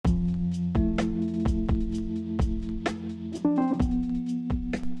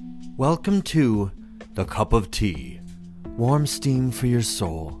Welcome to The Cup of Tea, warm steam for your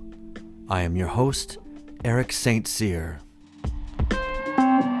soul. I am your host, Eric St. Cyr.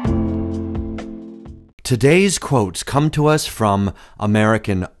 Today's quotes come to us from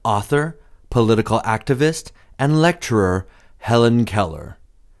American author, political activist, and lecturer Helen Keller.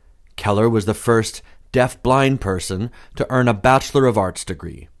 Keller was the first deaf-blind person to earn a Bachelor of Arts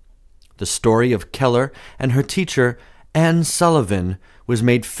degree. The story of Keller and her teacher, Anne Sullivan, was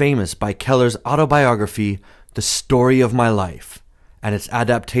made famous by Keller's autobiography, The Story of My Life, and its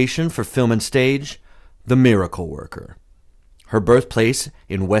adaptation for film and stage, The Miracle Worker. Her birthplace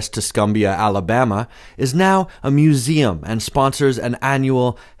in West Tuscumbia, Alabama, is now a museum and sponsors an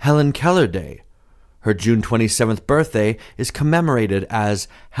annual Helen Keller Day. Her June 27th birthday is commemorated as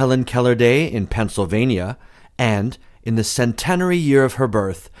Helen Keller Day in Pennsylvania, and in the centenary year of her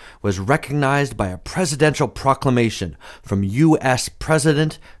birth, was recognized by a presidential proclamation from U.S.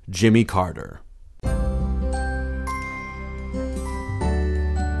 President Jimmy Carter.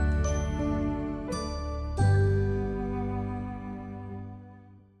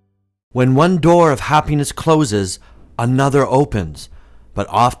 When one door of happiness closes, another opens, but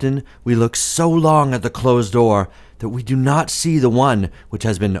often we look so long at the closed door that we do not see the one which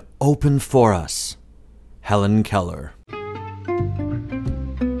has been opened for us. Helen Keller.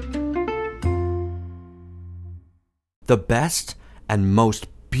 The best and most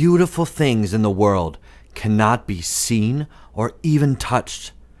beautiful things in the world cannot be seen or even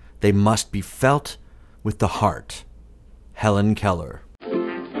touched. They must be felt with the heart. Helen Keller.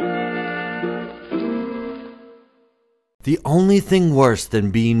 The only thing worse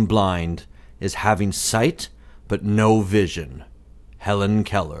than being blind is having sight but no vision. Helen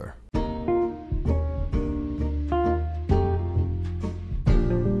Keller.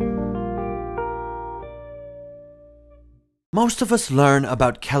 Most of us learn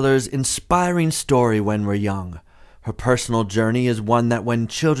about Keller's inspiring story when we're young. Her personal journey is one that when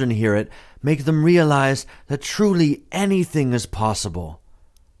children hear it, make them realize that truly anything is possible.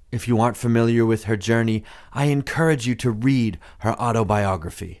 If you aren't familiar with her journey, I encourage you to read her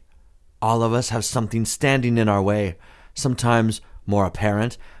autobiography. All of us have something standing in our way, sometimes more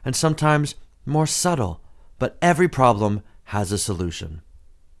apparent and sometimes more subtle, but every problem has a solution.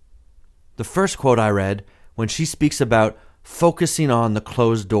 The first quote I read, when she speaks about focusing on the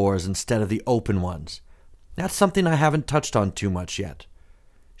closed doors instead of the open ones, that's something I haven't touched on too much yet.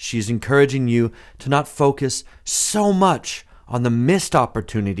 She's encouraging you to not focus so much on the missed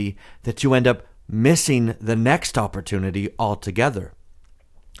opportunity that you end up missing the next opportunity altogether.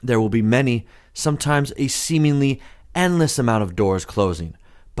 There will be many, sometimes a seemingly endless amount of doors closing.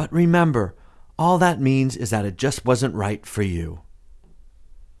 But remember, all that means is that it just wasn't right for you.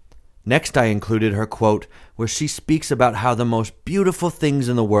 Next, I included her quote where she speaks about how the most beautiful things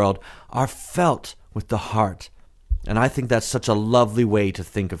in the world are felt with the heart. And I think that's such a lovely way to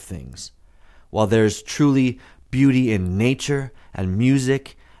think of things. While there's truly beauty in nature and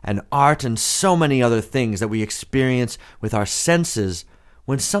music and art and so many other things that we experience with our senses,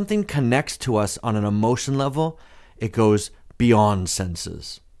 when something connects to us on an emotion level, it goes beyond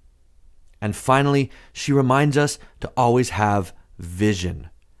senses. And finally, she reminds us to always have vision.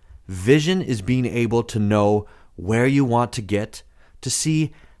 Vision is being able to know where you want to get, to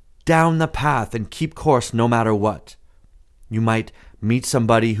see down the path and keep course no matter what. You might meet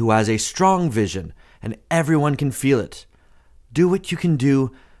somebody who has a strong vision and everyone can feel it. Do what you can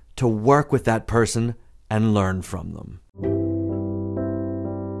do to work with that person and learn from them.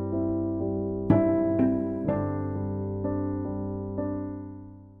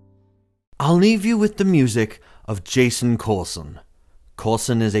 I'll leave you with the music of Jason Colson.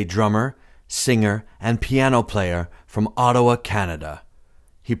 Colson is a drummer, singer, and piano player from Ottawa, Canada.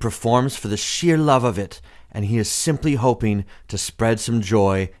 He performs for the sheer love of it, and he is simply hoping to spread some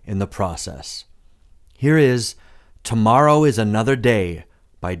joy in the process. Here is Tomorrow is Another Day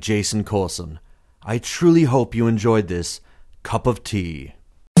by Jason Colson. I truly hope you enjoyed this cup of tea.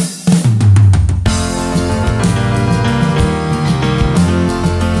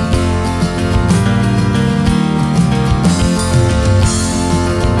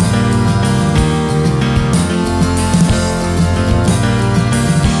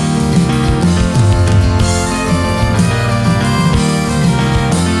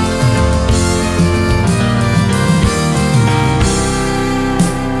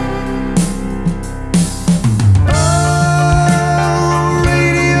 Oh,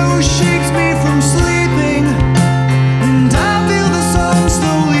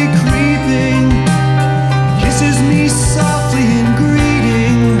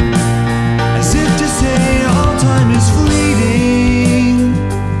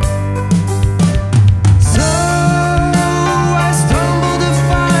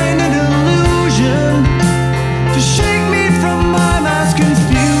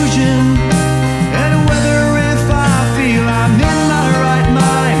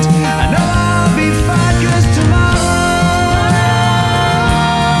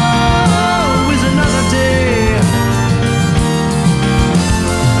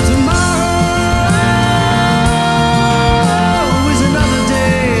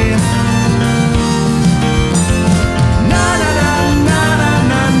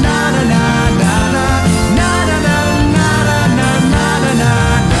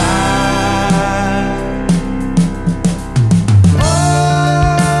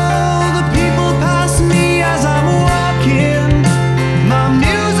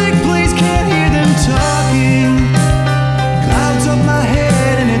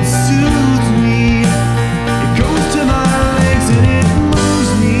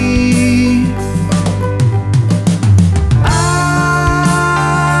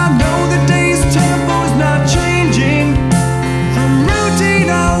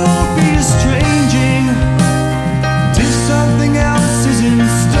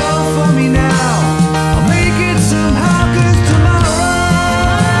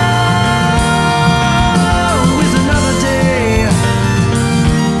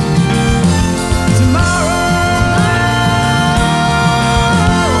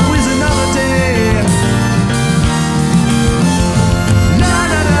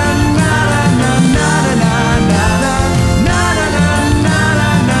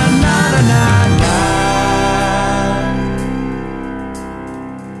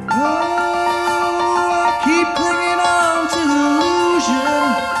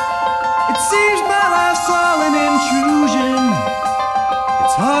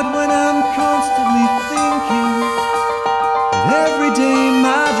 when I'm constantly thinking